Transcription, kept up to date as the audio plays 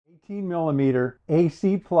18mm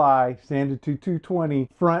AC ply sanded to 220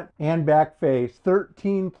 front and back face,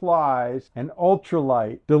 13 plies, and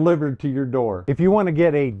ultralight delivered to your door. If you want to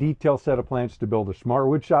get a detailed set of plans to build a smart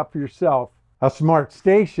wood shop for yourself, a smart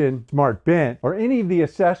station, smart bin, or any of the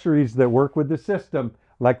accessories that work with the system,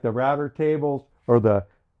 like the router tables or the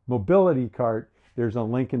mobility cart, there's a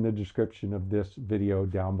link in the description of this video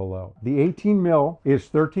down below. The 18mm is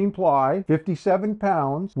 13 ply, 57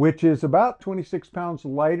 pounds, which is about 26 pounds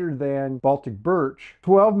lighter than Baltic birch.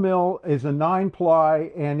 12mm is a 9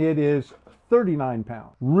 ply, and it is 39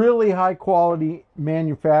 pounds. Really high quality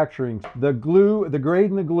manufacturing. The glue, the grade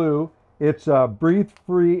in the glue, it's a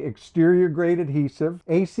breathe-free exterior grade adhesive,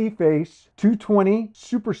 AC face, 220,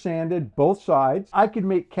 super sanded both sides. I could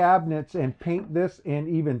make cabinets and paint this and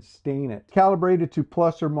even stain it. Calibrated to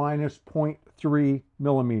plus or minus 0.3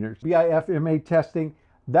 millimeters. BIFMA testing.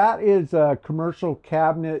 That is a commercial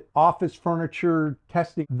cabinet, office furniture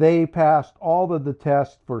testing. They passed all of the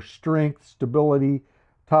tests for strength, stability,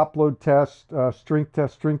 top load test, strength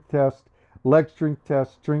test, leg strength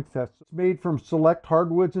test. It's made from select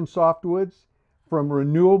hardwoods and softwoods, from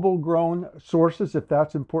renewable grown sources, if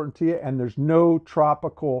that's important to you, and there's no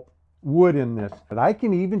tropical wood in this. But I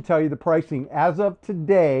can even tell you the pricing as of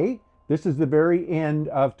today. This is the very end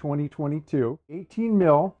of 2022.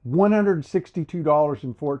 18mm,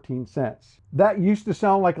 $162.14. That used to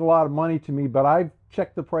sound like a lot of money to me, but I've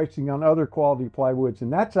checked the pricing on other quality plywoods,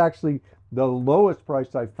 and that's actually the lowest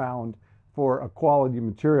price I found for a quality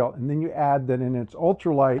material. And then you add that in its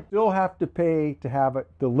ultralight, still have to pay to have it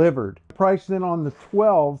delivered. Price then on the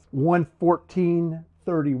 12,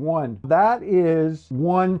 $114.31. That is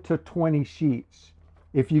 1 to 20 sheets.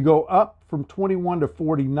 If you go up from 21 to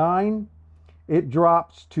 49, it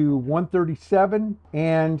drops to 137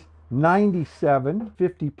 and 97.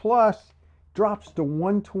 50 plus drops to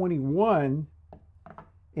 121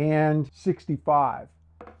 and 65.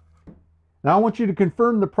 Now I want you to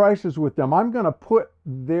confirm the prices with them. I'm going to put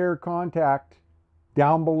their contact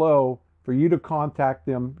down below for you to contact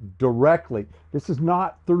them directly. This is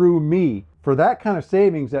not through me. For that kind of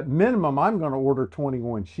savings, at minimum, I'm going to order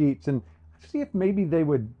 21 sheets and see if maybe they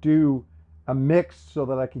would do a mix so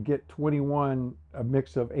that I could get 21, a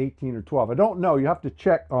mix of 18 or 12. I don't know. You have to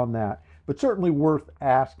check on that, but certainly worth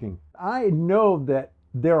asking. I know that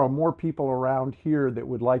there are more people around here that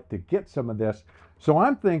would like to get some of this. So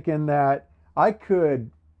I'm thinking that I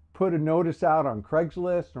could put a notice out on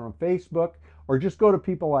Craigslist or on Facebook, or just go to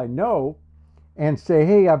people I know and say,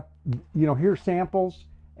 hey, here's samples,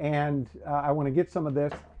 and I want to get some of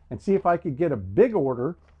this, and see if I could get a big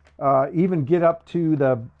order, even get up to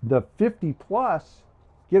the 50 plus,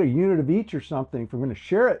 get a unit of each or something. If I'm going to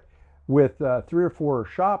share it with 3 or 4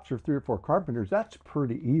 shops or 3 or 4 carpenters, that's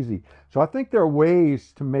pretty easy. So I think there are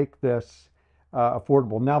ways to make this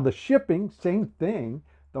affordable. Now the shipping, same thing.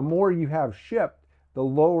 The more you have shipped, the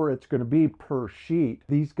lower it's going to be per sheet.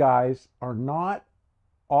 These guys are not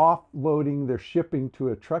offloading their shipping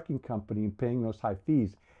to a trucking company and paying those high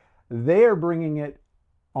fees. They are bringing it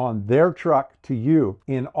on their truck to you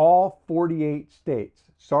in all 48 states.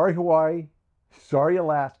 Sorry, Hawaii. Sorry,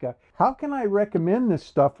 Alaska. How can I recommend this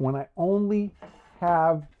stuff when I only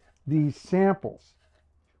have these samples?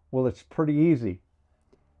 Well, it's pretty easy.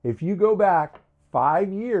 If you go back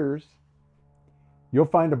 5 years, you'll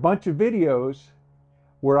find a bunch of videos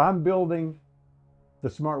where I'm building the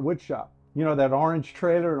Smart Wood Shop. You know, that orange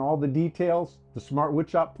trailer and all the details, the Smart Wood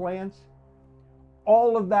Shop plans.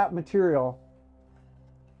 All of that material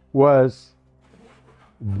was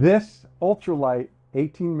this ultralight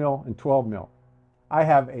 18mm and 12mm. I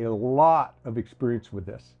have a lot of experience with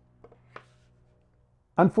this.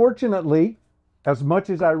 Unfortunately, as much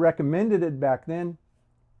as I recommended it back then,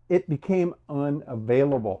 it became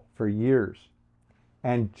unavailable for years.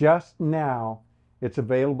 And just now, it's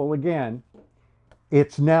available again.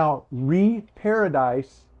 It's now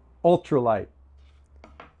Reparadise Ultralight.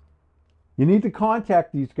 You need to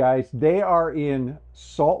contact these guys. They are in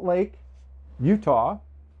Salt Lake, Utah.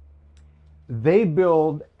 They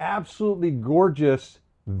build absolutely gorgeous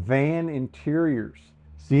van interiors.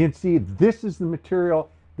 CNC, this is the material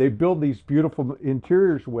they build these beautiful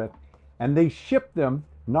interiors with, and they ship them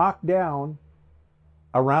knocked down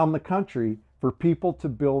around the country for people to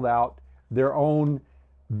build out their own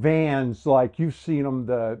vans, like you've seen them,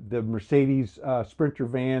 the Mercedes Sprinter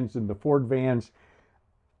vans and the Ford vans.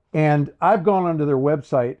 And I've gone onto their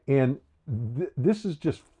website, and this is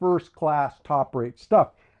just first class, top rate stuff.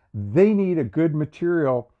 They need a good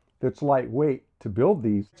material that's lightweight to build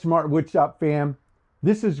these. Smart Woodshop fam,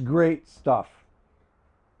 this is great stuff.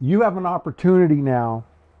 You have an opportunity now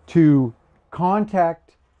to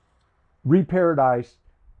contact Reparadise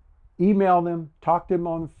email them, talk to them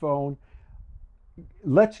on the phone.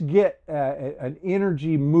 Let's get an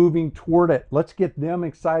energy moving toward it. Let's get them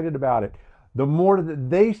excited about it. The more that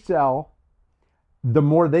they sell, the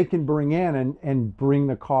more they can bring in and bring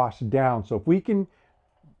the cost down. So if we can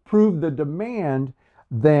prove the demand,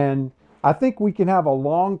 then I think we can have a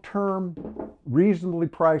long-term, reasonably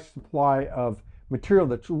priced supply of material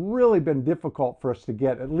that's really been difficult for us to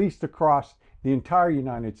get, at least across the entire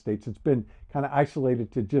United States. It's been kind of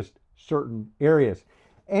isolated to just certain areas.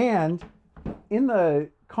 And in the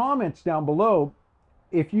comments down below,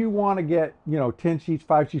 if you want to get, 10 sheets,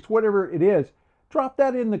 5 sheets, whatever it is, drop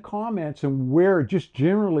that in the comments and just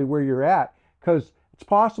generally where you're at, because it's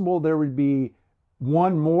possible there would be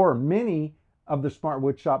one more, many of the Smart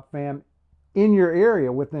Woodshop fam in your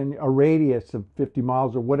area within a radius of 50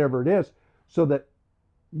 miles or whatever it is, so that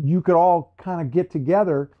you could all kind of get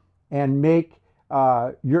together and make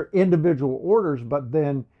your individual orders, but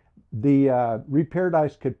then the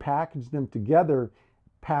Reparadise could package them together,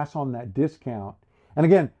 pass on that discount. And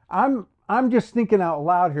again, I'm just thinking out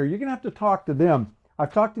loud here. You're gonna have to talk to them.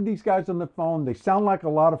 I've talked to these guys on the phone. They sound like a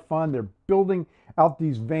lot of fun. They're building out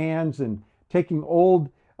these vans and taking old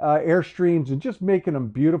Airstreams and just making them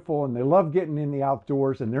beautiful. And they love getting in the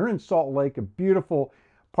outdoors. And they're in Salt Lake, a beautiful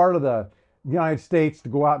part of the United States to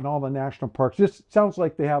go out in all the national parks. Just sounds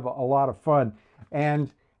like they have a lot of fun. And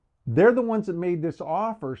they're the ones that made this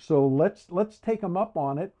offer. So let's take them up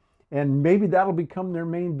on it. And maybe that'll become their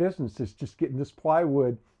main business, is just getting this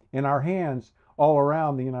plywood in our hands all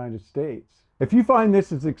around the United States. If you find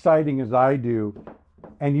this as exciting as I do,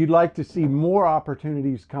 and you'd like to see more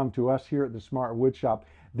opportunities come to us here at the Smart Woodshop,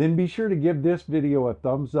 then be sure to give this video a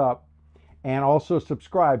thumbs up and also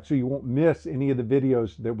subscribe so you won't miss any of the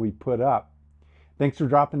videos that we put up. Thanks for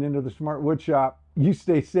dropping into the Smart Woodshop. You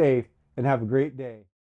stay safe and have a great day.